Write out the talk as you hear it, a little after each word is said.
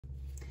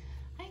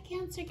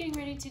Cancer, getting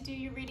ready to do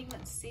your reading.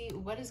 Let's see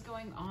what is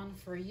going on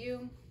for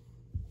you.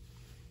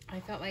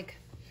 I felt like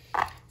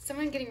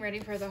someone getting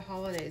ready for the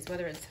holidays,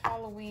 whether it's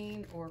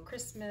Halloween or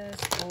Christmas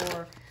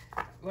or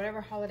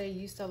whatever holiday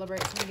you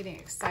celebrate, someone getting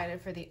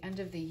excited for the end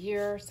of the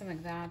year, something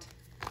like that.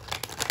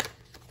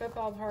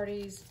 Football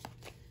parties.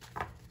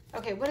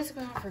 Okay, what is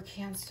going on for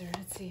Cancer?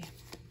 Let's see.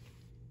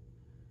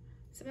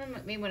 Someone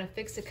may want to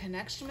fix a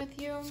connection with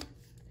you.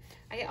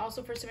 I get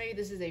also for some of you,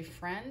 this is a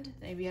friend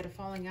that maybe you had a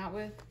falling out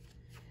with.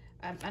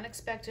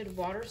 Unexpected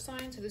water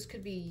sign, so this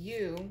could be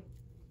you.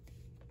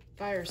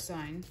 Fire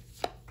sign.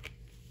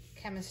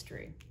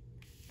 Chemistry.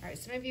 All right,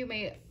 some of you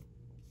may,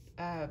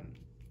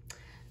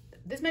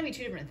 this might be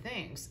two different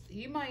things.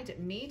 You might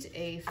meet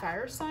a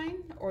fire sign,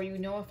 or you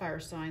know a fire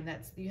sign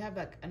that's, you have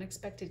like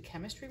unexpected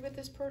chemistry with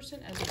this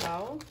person as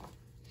well.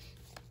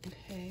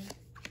 Okay.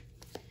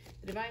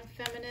 The Divine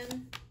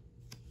Feminine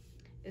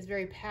is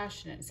very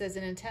passionate. It says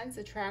an intense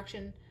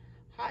attraction,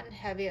 hot and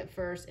heavy at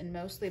first, and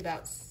mostly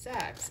about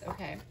sex.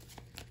 Okay,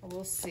 well,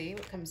 we'll see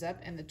what comes up.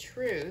 And the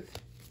Truth,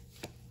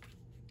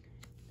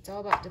 it's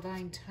all about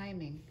divine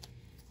timing.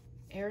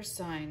 Air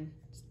sign,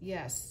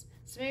 yes.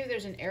 So maybe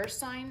there's an air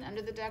sign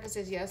under the deck. It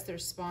says yes, they're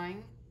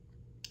spying.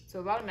 So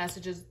a lot of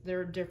messages,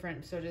 they're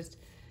different. So just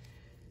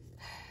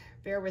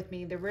bear with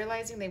me. They're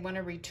realizing they want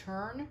to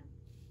return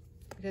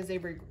because they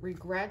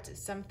regret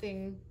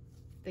something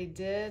they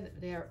did.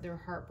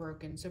 They're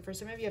heartbroken. So for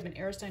some of you, have an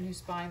air sign who's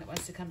spying that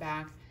wants to come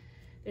back.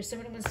 There's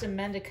someone who wants to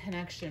mend a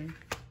connection.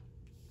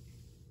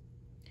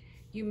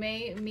 You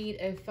may meet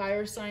a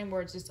fire sign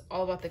where it's just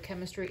all about the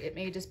chemistry. It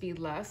may just be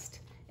lust.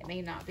 It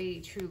may not be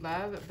true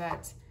love,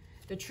 but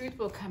the truth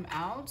will come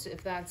out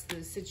if that's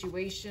the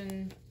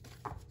situation.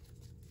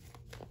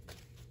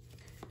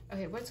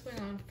 Okay, what's going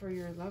on for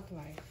your love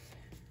life?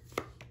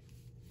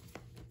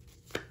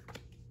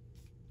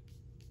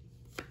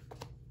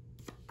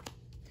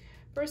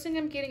 First thing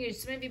I'm getting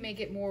is some of you may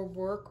get more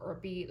work or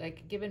be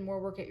like given more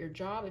work at your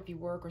job if you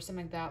work or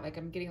something like that. Like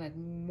I'm getting like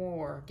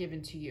more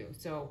given to you.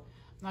 So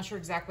I'm not sure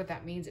exactly what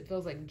that means. It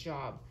feels like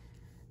job.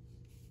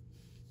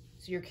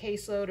 So your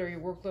caseload or your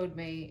workload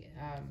may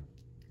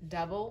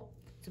double,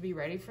 to be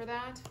ready for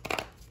that.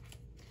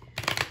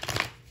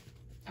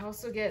 I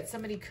also get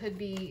somebody could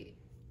be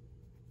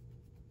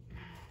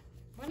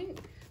wanting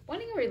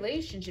a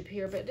relationship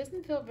here, but it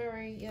doesn't feel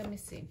very, yeah, let me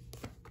see.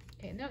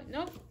 Okay, no.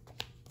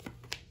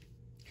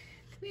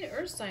 Could be an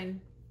earth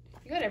sign.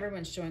 You got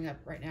everyone showing up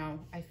right now,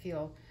 I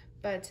feel.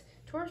 But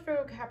Taurus,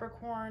 Virgo,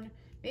 Capricorn,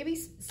 maybe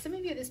some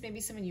of you, this may be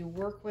someone you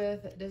work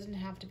with. It doesn't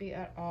have to be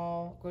at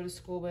all. Go to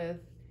school with.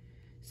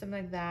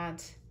 Something like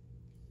that.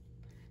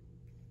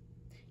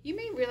 You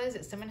may realize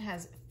that someone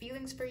has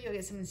feelings for you. I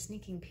get someone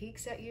sneaking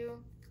peeks at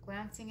you,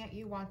 glancing at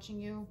you, watching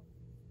you.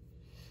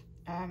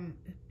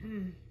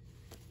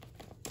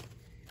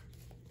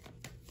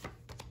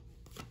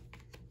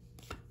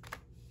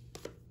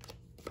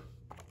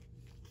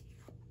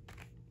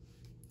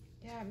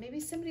 Yeah,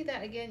 maybe somebody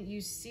that, again, you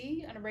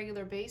see on a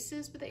regular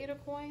basis with the 8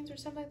 of Coins or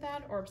something like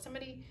that. Or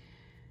somebody,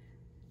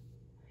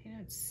 you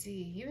don't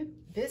see. You're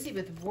busy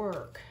with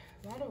work.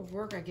 A lot of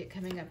work I get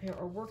coming up here,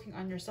 or working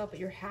on yourself, but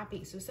you're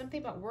happy. So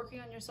something about working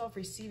on yourself,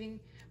 receiving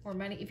more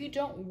money. If you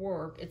don't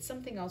work, it's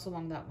something else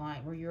along that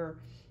line where you're,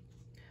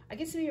 I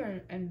guess maybe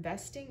you're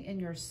investing in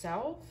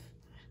yourself.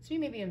 So you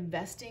may be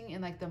investing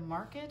in like the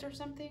market or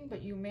something,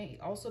 but you may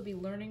also be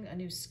learning a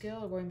new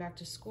skill or going back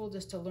to school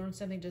just to learn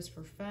something just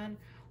for fun,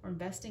 or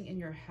investing in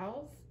your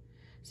health.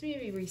 So you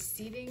may be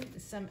receiving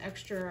some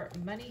extra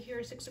money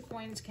here. 6 of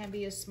Coins can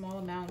be a small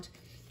amount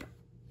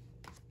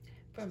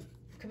from,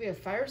 could be a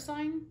fire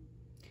sign.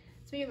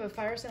 So you have a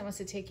fire sign that wants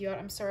to take you out.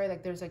 I'm sorry,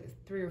 like there's like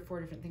 3 or 4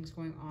 different things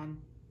going on.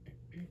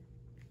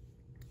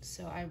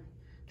 So I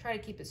try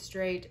to keep it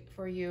straight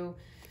for you.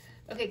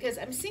 Okay, because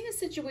I'm seeing a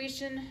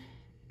situation.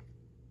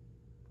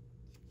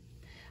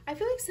 I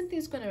feel like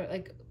something's gonna,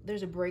 like,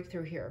 there's a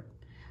breakthrough here.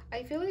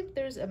 I feel like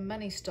there's a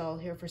money stall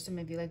here for some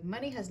of you. Like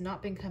money has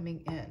not been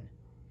coming in,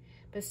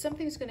 but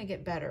something's gonna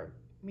get better.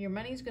 Your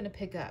money's gonna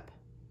pick up.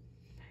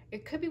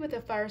 It could be with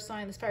a fire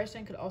sign. This fire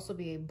sign could also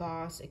be a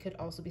boss. It could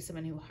also be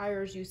someone who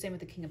hires you. Same with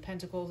the King of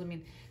Pentacles. I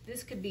mean,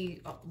 this could be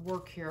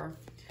work here.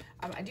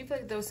 I do feel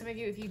like though some of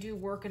you, if you do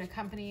work in a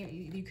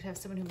company, you could have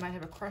someone who might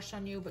have a crush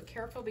on you, but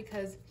careful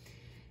because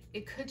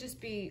it could just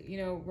be, you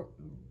know,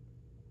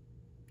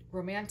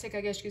 romantic,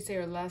 I guess you could say,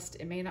 or lust.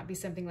 It may not be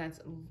something that's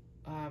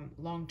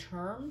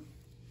long-term.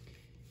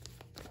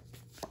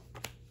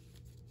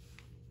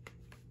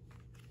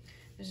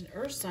 There's an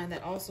earth sign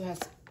that also has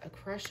a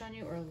crush on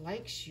you or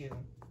likes you.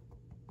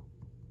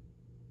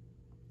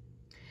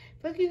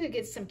 I feel like you could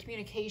get some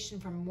communication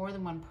from more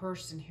than one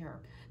person here.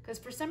 Because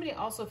for somebody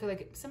also, I feel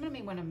like somebody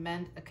may want to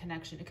mend a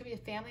connection. It could be a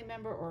family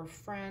member or a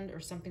friend or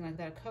something like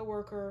that, a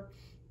coworker.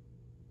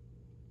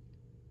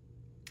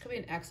 Could be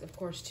an ex, of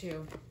course,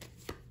 too.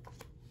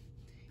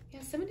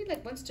 Yeah, somebody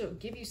like wants to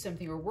give you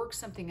something or work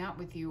something out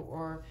with you,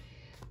 or,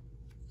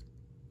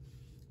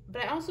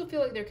 but I also feel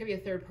like there could be a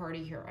third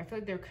party here. I feel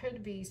like there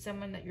could be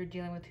someone that you're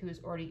dealing with who is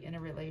already in a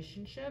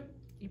relationship.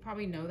 You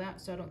probably know that,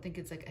 so I don't think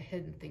it's like a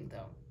hidden thing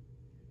though.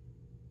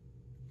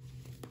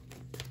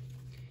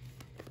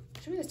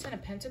 Show me this Ten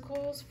of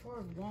Pentacles, Four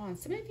of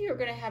Wands. Some of you are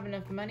going to have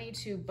enough money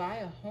to buy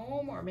a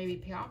home or maybe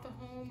pay off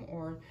a home,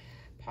 or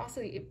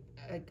possibly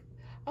like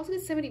also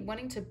get somebody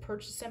wanting to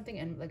purchase something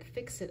and like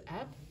fix it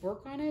up,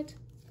 work on it.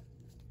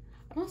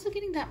 I'm also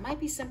getting that might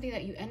be something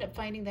that you end up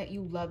finding that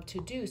you love to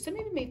do. Some of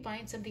you may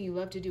find something you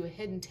love to do, a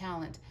hidden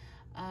talent.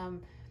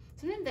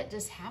 Sometimes that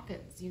just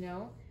happens, you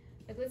know?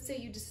 Like let's say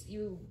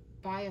you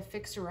buy a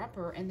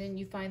fixer-upper and then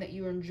you find that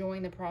you're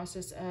enjoying the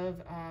process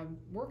of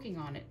working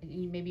on it. And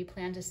you maybe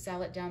plan to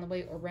sell it down the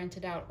way or rent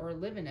it out or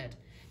live in it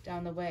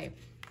down the way.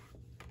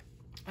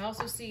 I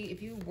also see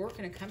if you work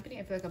in a company,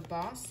 I feel like a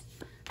boss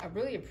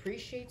really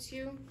appreciates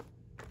you.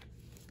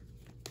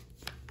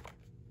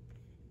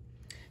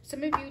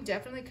 Some of you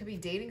definitely could be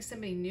dating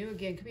somebody new.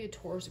 Again, could be a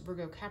Taurus,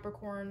 Virgo,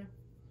 Capricorn.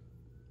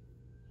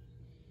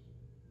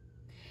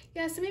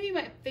 Yeah, some of you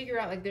might figure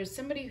out like there's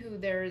somebody who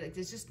like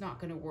it's just not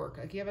going to work.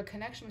 Like you have a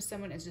connection with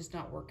someone, it's just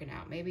not working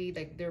out. Maybe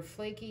like they're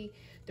flaky,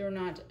 they're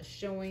not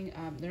showing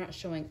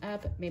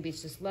up. Maybe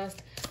it's just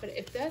lust. But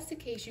if that's the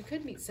case, you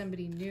could meet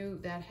somebody new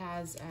that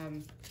has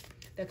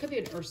that could be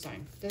an earth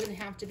sign. Doesn't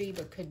have to be,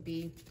 but could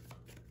be.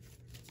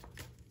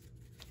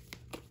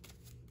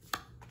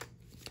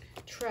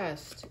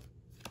 Trust.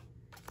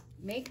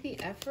 Make the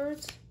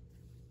effort.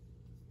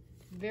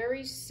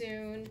 Very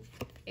soon,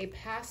 a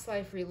past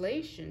life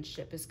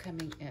relationship is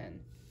coming in.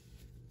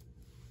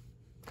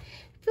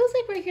 Feels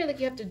like right here, like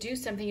you have to do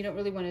something you don't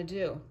really want to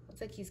do.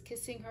 It's like he's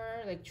kissing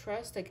her, like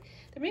trust. Like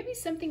there may be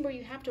something where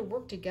you have to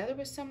work together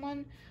with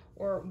someone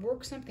or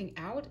work something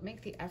out,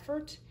 make the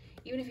effort,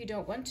 even if you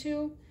don't want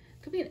to.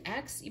 Could be an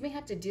ex. You may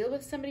have to deal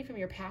with somebody from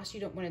your past you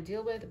don't want to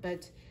deal with,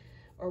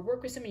 or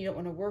work with someone you don't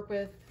want to work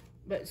with.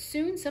 But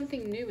soon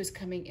something new is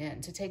coming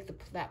in to take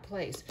that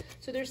place.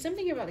 So there's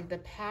something about like the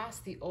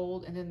past, the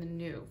old, and then the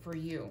new for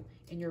you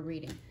in your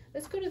reading.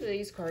 Let's go to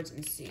these cards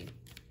and see.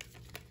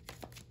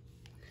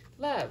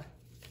 Love.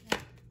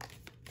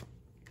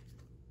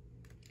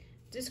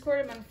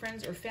 Discord among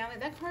friends or family.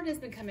 That card has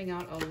been coming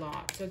out a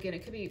lot. So again,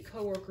 it could be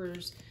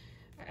coworkers,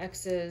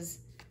 exes.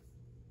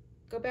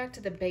 Go back to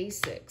the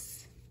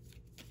basics.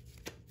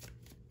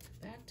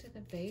 Back to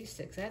the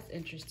basics. That's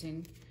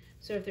interesting.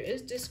 So if there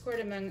is discord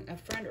among a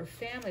friend or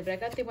family, but I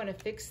got they want to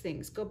fix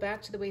things. Go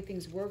back to the way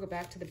things were. Go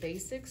back to the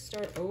basics.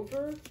 Start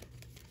over.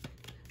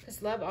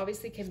 Because love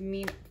obviously can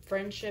mean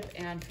friendship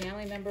and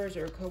family members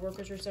or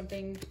coworkers or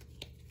something.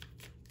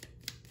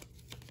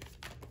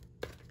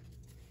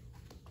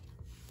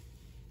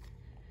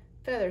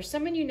 Feather.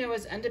 Someone you know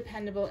is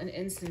undependable and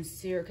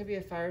insincere. It could be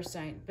a fire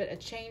sign. But a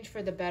change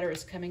for the better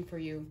is coming for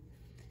you.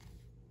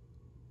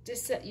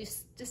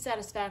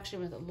 Dissatisfaction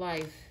with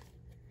life.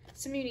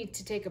 Some of you need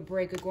to take a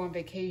break or go on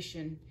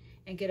vacation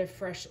and get a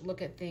fresh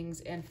look at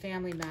things and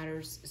family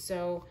matters.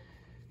 So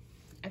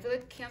I feel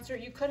like Cancer,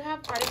 you could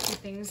have quite a few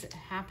things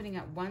happening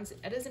at once.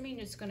 It doesn't mean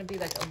it's going to be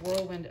like a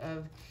whirlwind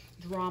of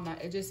drama.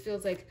 It just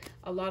feels like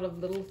a lot of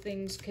little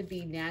things could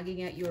be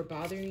nagging at you or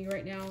bothering you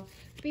right now.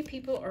 Maybe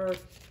people are, like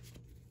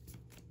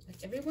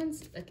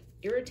everyone's like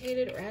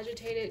irritated or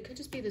agitated. It could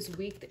just be this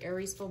week, the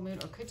Aries full moon,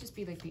 or it could just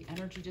be like the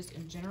energy just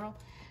in general.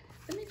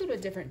 Let me go to a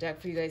different deck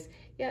for you guys.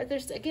 Yeah,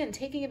 there's, again,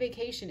 taking a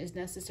vacation is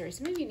necessary.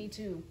 So maybe you need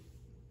to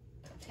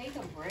take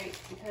a break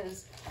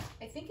because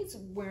I think it's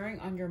wearing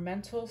on your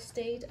mental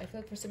state. I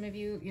feel like for some of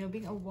you, you know,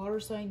 being a water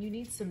sign, you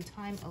need some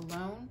time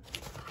alone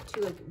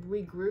to like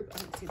regroup. I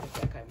don't see the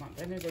deck I want,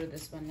 but I'm going to go to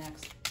this one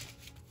next.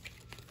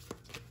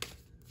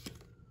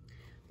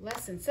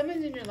 Lesson.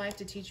 Someone's in your life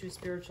to teach you a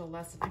spiritual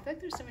lesson. I feel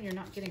like there's someone you're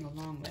not getting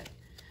along with,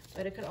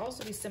 but it could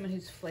also be someone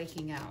who's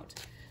flaking out.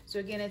 So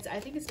again, I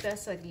think it's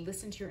best to like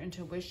listen to your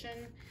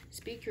intuition,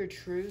 speak your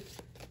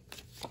truth.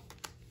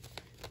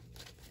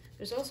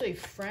 There's also a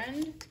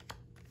friend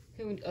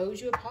who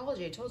owes you an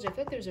apology. I told you, I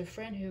feel like there's a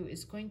friend who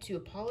is going to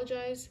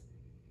apologize.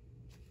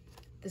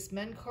 This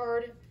Men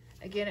card,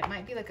 again, it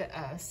might be like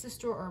a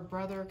sister or a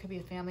brother. It could be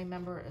a family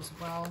member as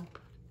well.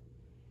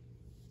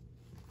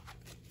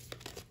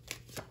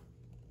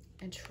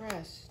 And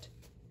trust.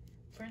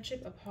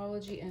 Friendship,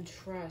 apology, and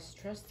trust.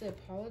 Trust the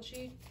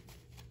apology.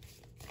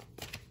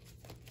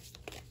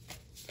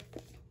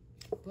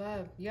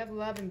 Love. You have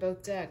love in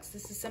both decks.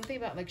 This is something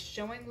about like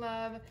showing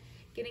love,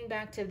 getting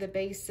back to the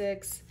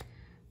basics,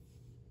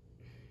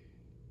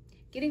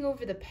 getting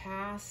over the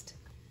past.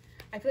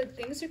 I feel like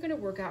things are going to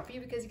work out for you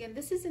because, again,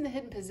 this is in the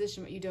hidden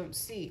position, what you don't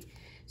see.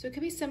 So it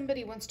could be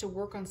somebody wants to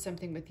work on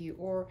something with you,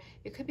 or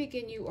it could be,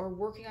 again, you are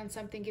working on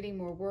something, getting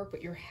more work,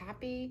 but you're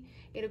happy.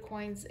 Eight of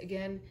Coins,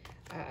 again,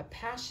 a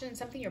passion,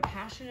 something you're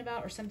passionate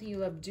about or something you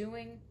love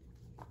doing.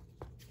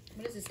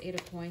 What is this Eight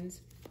of Coins?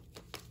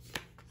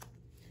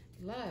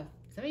 Love.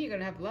 Some of you are going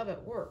to have love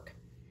at work.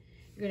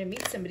 You're going to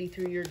meet somebody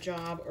through your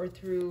job or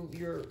through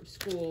your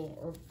school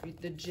or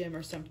the gym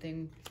or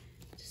something.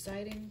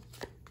 Deciding,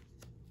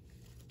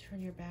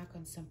 turn your back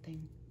on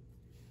something.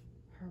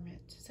 Hermit.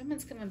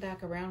 Someone's coming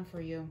back around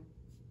for you.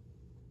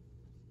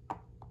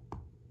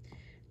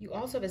 You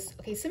also have a,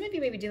 okay, some of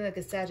you may be dealing like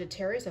a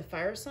Sagittarius, a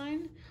fire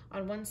sign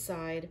on one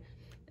side,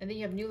 and then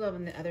you have new love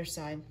on the other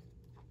side.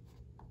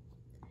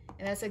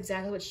 And that's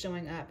exactly what's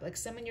showing up. Like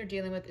someone you're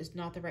dealing with is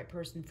not the right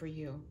person for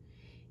you.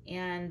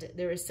 And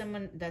there is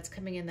someone that's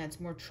coming in that's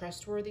more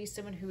trustworthy,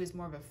 someone who is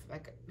more of a,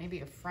 like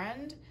maybe a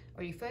friend,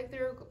 or you feel like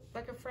they're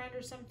like a friend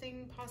or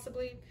something,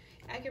 possibly.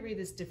 I could read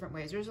this different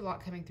ways. There's a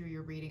lot coming through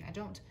your reading.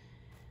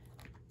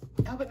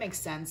 I hope it makes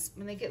sense.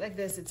 When they get like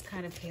this, it's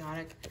kind of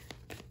chaotic.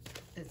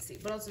 Let's see,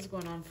 what else is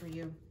going on for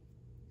you?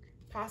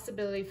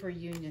 Possibility for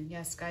union.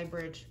 Yes, Sky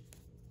Bridge.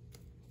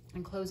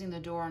 And closing the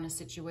door on a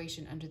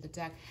situation under the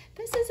deck.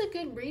 This is a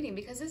good reading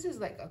because this is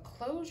like a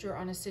closure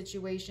on a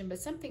situation, but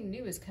something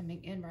new is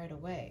coming in right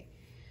away.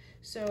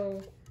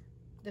 So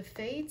the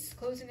fates,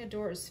 closing a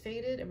door is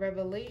fated, a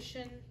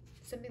revelation,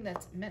 something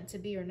that's meant to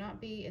be or not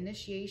be,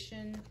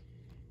 initiation.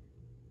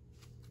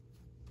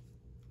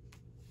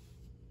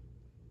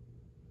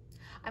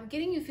 I'm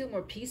getting you feel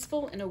more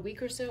peaceful in a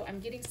week or so.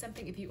 I'm getting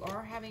something, if you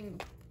are having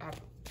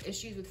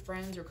issues with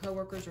friends or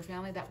coworkers or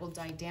family, that will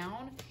die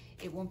down.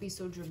 It won't be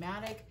so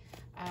dramatic.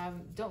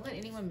 Don't let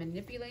anyone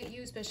manipulate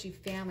you, especially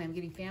family. I'm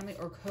getting family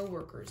or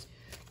coworkers.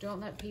 Don't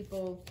let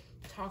people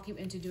talk you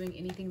into doing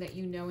anything that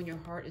you know in your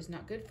heart is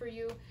not good for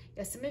you.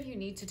 Yeah, some of you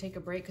need to take a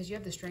break because you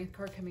have the Strength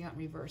card coming out in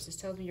reverse. This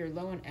tells me you're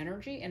low on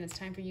energy and it's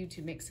time for you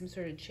to make some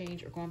sort of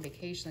change or go on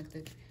vacation like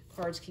the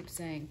cards keep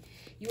saying.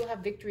 You will have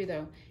victory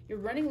though. You're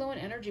running low on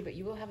energy, but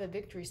you will have a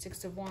victory.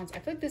 Six of Wands. I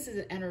feel like this is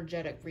an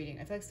energetic reading.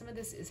 I feel like some of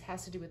this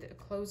has to do with the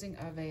closing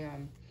of a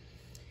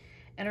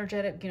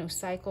energetic,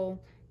 cycle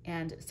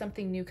and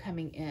something new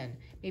coming in.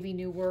 Maybe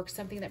new work,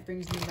 something that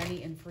brings new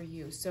money in for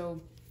you.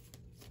 So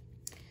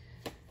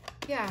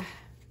yeah,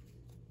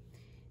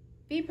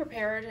 be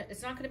prepared.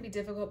 It's not going to be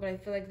difficult, but I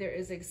feel like there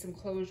is like some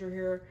closure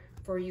here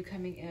for you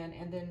coming in,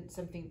 and then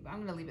something. I'm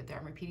going to leave it there.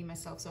 I'm repeating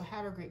myself. So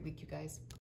have a great week, you guys.